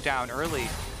and burned down early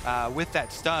with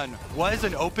that stun was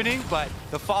an opening, but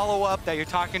the follow-up that you're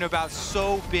talking about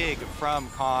so big from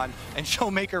Khan and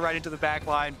ShowMaker right into the back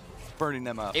line, burning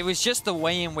them up. It was just the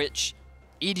way in which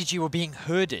EDG were being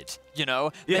herded, you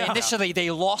know? Yeah. Initially, they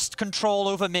lost control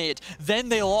over mid, then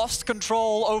they lost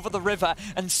control over the river,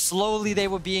 and slowly they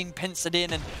were being pincered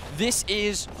in, and this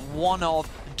is one of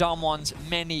Damwon's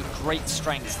many great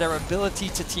strengths. Their ability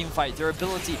to teamfight, their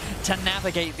ability to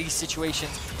navigate these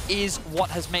situations is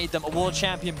what has made them a world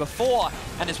champion before,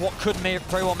 and is what could very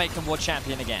well make them world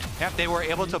champion again. Yep, they were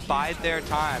able to bide their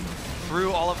time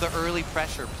through all of the early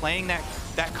pressure, playing that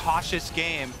cautious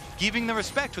game, giving the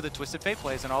respect for the Twisted Fate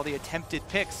plays and all the attempted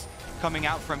picks coming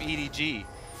out from EDG.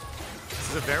 This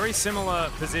is a very similar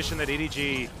position that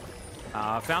EDG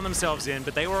found themselves in,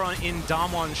 but they were in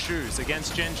Damwon's shoes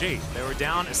against Jiejie. They were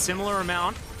down a similar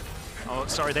amount. Oh,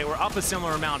 sorry, they were up a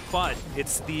similar amount, but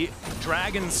it's the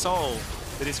Dragon Soul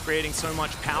that is creating so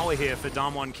much power here for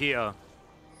Damwon Kia.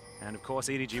 And of course,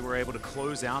 EDG were able to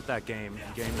close out that game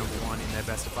in game number 1 in their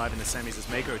best of 5 in the semis as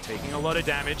Meiko taking a lot of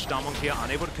damage. Damwon Kia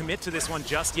unable to commit to this one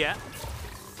just yet.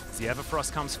 As the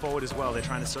Everfrost comes forward as well. They're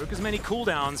trying to soak as many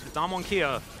cooldowns, but Damwon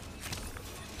Kia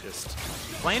just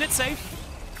playing it safe.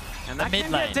 And that can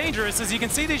get dangerous. As you can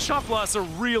see, these shock blasts are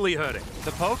really hurting.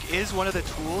 The poke is one of the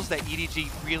tools that EDG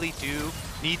really do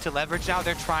need to leverage now.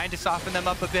 They're trying to soften them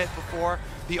up a bit before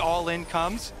the all-in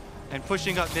comes. And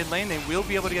pushing up mid lane, they will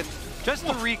be able to get just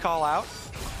the recall out.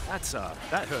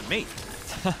 That hurt me.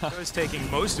 Joe's taking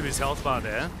most of his health bar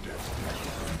there.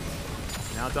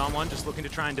 Now Damwon just looking to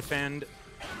try and defend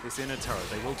this inner turret.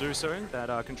 They will do so.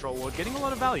 That control ward getting a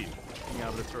lot of value. Being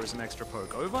able to throw some extra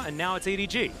poke over. And now it's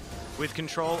EDG with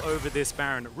control over this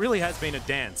Baron. It really has been a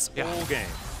dance all game.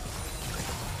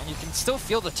 And you can still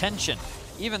feel the tension.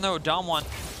 Even though Damwon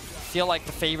feel like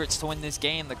the favorites to win this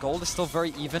game, the gold is still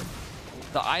very even.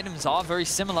 The items are very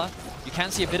similar. You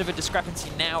can see a bit of a discrepancy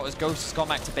now as Ghost has gone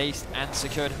back to base and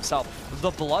secured himself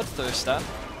the Bloodthirster.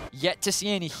 Yet to see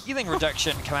any healing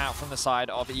reduction come out from the side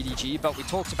of EDG, but we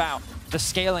talked about the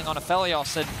scaling on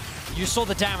Aphelios, and you saw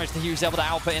the damage that he was able to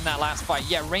output in that last fight.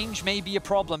 Yeah, range may be a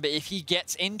problem, but if he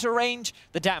gets into range,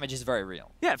 the damage is very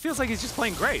real. Yeah, it feels like he's just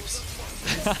playing Graves.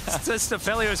 It's just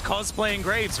Aphelios cosplaying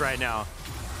Graves right now,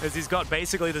 as he's got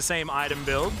basically the same item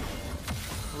build.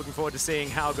 Looking forward to seeing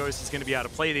how Ghost is going to be able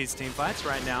to play these team fights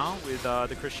right now with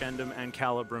the Crescendum and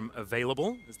Calibrum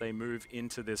available as they move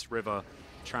into this river,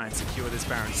 try and secure this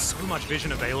Baron. So much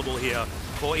vision available here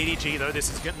for EDG, though.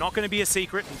 This is not going to be a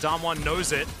secret, and Damwon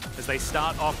knows it as they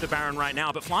start off the Baron right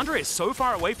now. But Flandre is so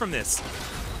far away from this.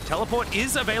 Teleport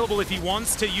is available if he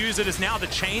wants to use it, as now the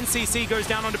chain CC goes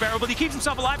down onto BeryL, but he keeps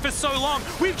himself alive for so long.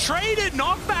 We've traded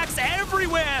knockbacks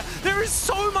everywhere. There is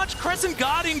so much Crescent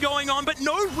guarding going on, but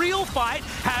no real fight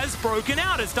has broken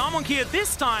out, as Damwon Kia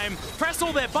this time press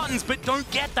all their buttons, but don't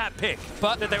get that pick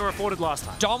that they were afforded last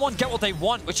time. Damwon get what they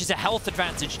want, which is a health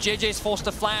advantage. Jiejie's forced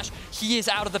to flash. He is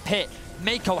out of the pit.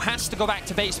 Meiko has to go back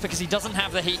to base because he doesn't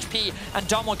have the HP, and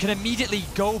Damwon can immediately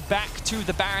go back to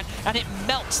the Baron, and it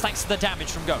melts thanks to the damage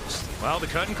from Ghost. Well, the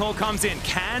curtain call comes in.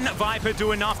 Can Viper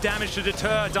do enough damage to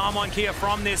deter Damwon Kia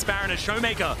from this Baron as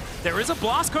ShowMaker? There is a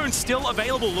Blast Cone still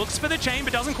available. Looks for the chain,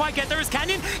 but doesn't quite get there as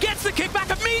Canyon gets the kickback,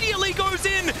 immediately goes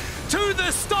in to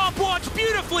the stopwatch.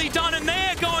 Beautifully done, and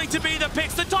they're going to be the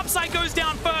picks. The top side goes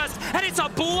down first, and it's a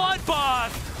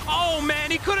bloodbath. Oh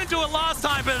man, he couldn't do it last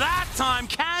time, but that time,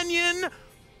 Canyon,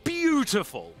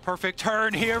 beautiful. Perfect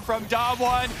turn here from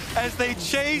Damwon as they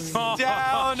chase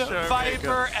down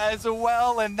Viper as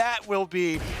well, and that will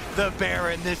be the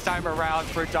Baron this time around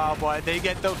for Damwon. They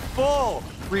get the full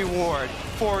reward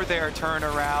for their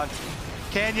turnaround.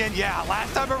 Canyon, yeah,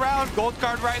 last time around, gold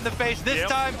card right in the face. This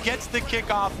time gets the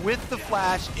kickoff with the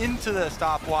flash into the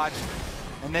stopwatch,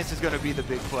 and this is going to be the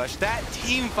big push. That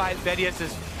team fight, Vedius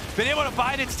has been able to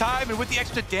bide its time, and with the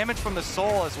extra damage from the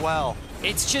soul as well.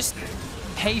 It's just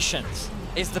patience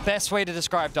is the best way to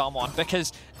describe Damwon,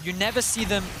 because you never see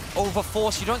them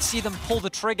overforce. You don't see them pull the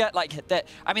trigger like that.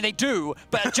 I mean, they do,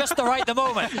 but at just the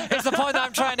moment is the point that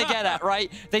I'm trying to get at,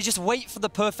 right? They just wait for the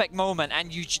perfect moment,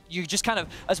 and you just kind of,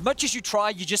 as much as you try,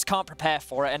 you just can't prepare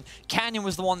for it. And Canyon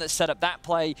was the one that set up that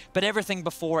play, but everything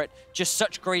before it, just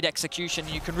such great execution.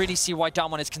 You can really see why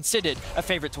Damwon is considered a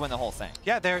favorite to win the whole thing.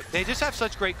 Yeah, they just have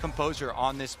such great composure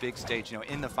on this big stage, you know,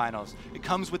 in the finals. It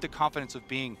comes with the confidence of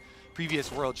being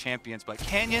previous world champions, but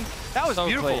Canyon, that was so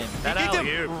beautiful. Clean. That kicked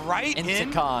him right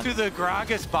into the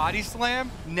Gragas body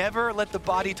slam. Never let the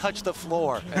body touch the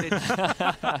floor. And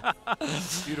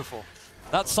it's beautiful.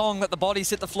 That song that the bodies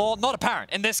hit the floor, not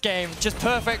apparent in this game. Just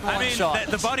perfect one shot.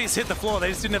 The bodies hit the floor. They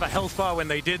just didn't have a health bar when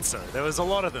they did so. There was a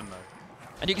lot of them, though.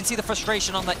 And you can see the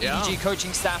frustration on the EDG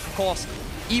coaching staff, of course.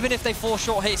 Even if they fall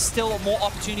short here, still more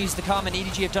opportunities to come, and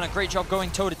EDG have done a great job going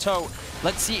toe-to-toe.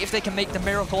 Let's see if they can make the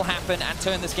miracle happen and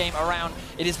turn this game around.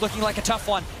 It is looking like a tough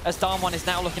one, as Damwon is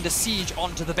now looking to siege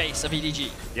onto the base of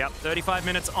EDG. Yep, 35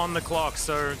 minutes on the clock,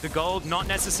 so the gold, not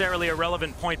necessarily a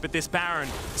relevant point, but this Baron,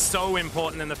 so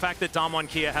important, and the fact that Damwon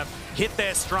Kia have hit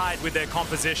their stride with their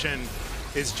composition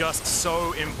is just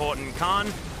so important.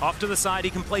 Khan, off to the side, he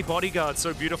can play bodyguard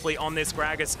so beautifully on this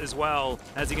Gragas as well.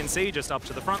 As you can see, just up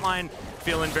to the front line,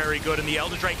 feeling very good, and the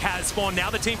Elder Drake has spawned. Now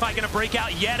the teamfight going to break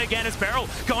out yet again as BeryL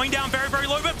going down very, very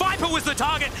low, but Viper was the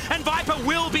target, and Viper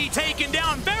will be taken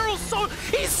down. BeryL,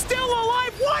 he's still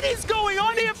alive. What is going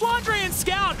on here? Flandre and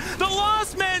Scout, the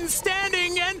last men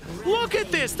standing, and look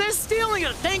at this. They're stealing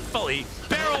it, thankfully.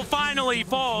 BeryL finally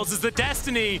falls as the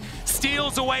Destiny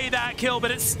steals away that kill,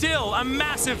 but it's still a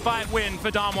massive fight win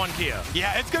for Damwon Kia.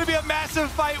 Yeah, it's going to be a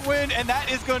massive fight win, and that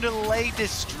is going to lay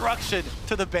destruction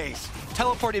to the base.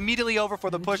 Teleport immediately over for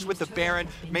the push with the Baron.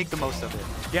 Make the most of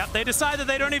it. Yep, they decide that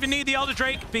they don't even need the Elder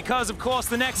Drake because, of course,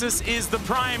 the Nexus is the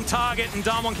prime target, and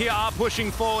Damwon Kia are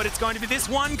pushing forward. It's going to be this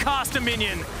one caster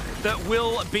minion that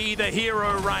will be the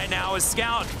hero right now as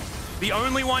Scout, the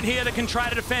only one here that can try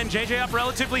to defend. Jiejie up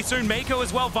relatively soon, Meiko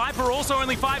as well. Viper also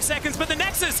only 5 seconds, but the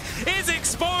Nexus is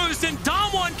exposed, and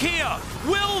Damwon Kia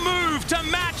will move to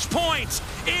match point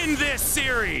in this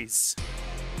series.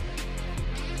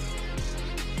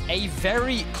 A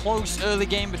very close early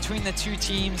game between the two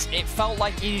teams. It felt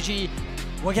like EDG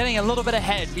were getting a little bit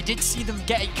ahead. We did see them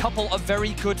get a couple of very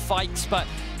good fights, but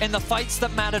in the fights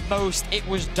that mattered most, it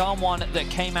was Damwon that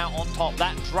came out on top.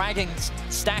 That dragging,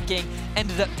 stacking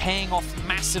ended up paying off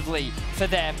massively for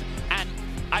them. And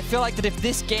I feel like that if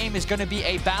this game is going to be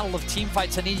a battle of team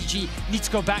fights, and EDG need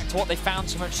to go back to what they found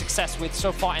so much success with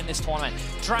so far in this tournament.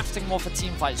 Drafting more for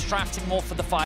team fights, drafting more for the fight.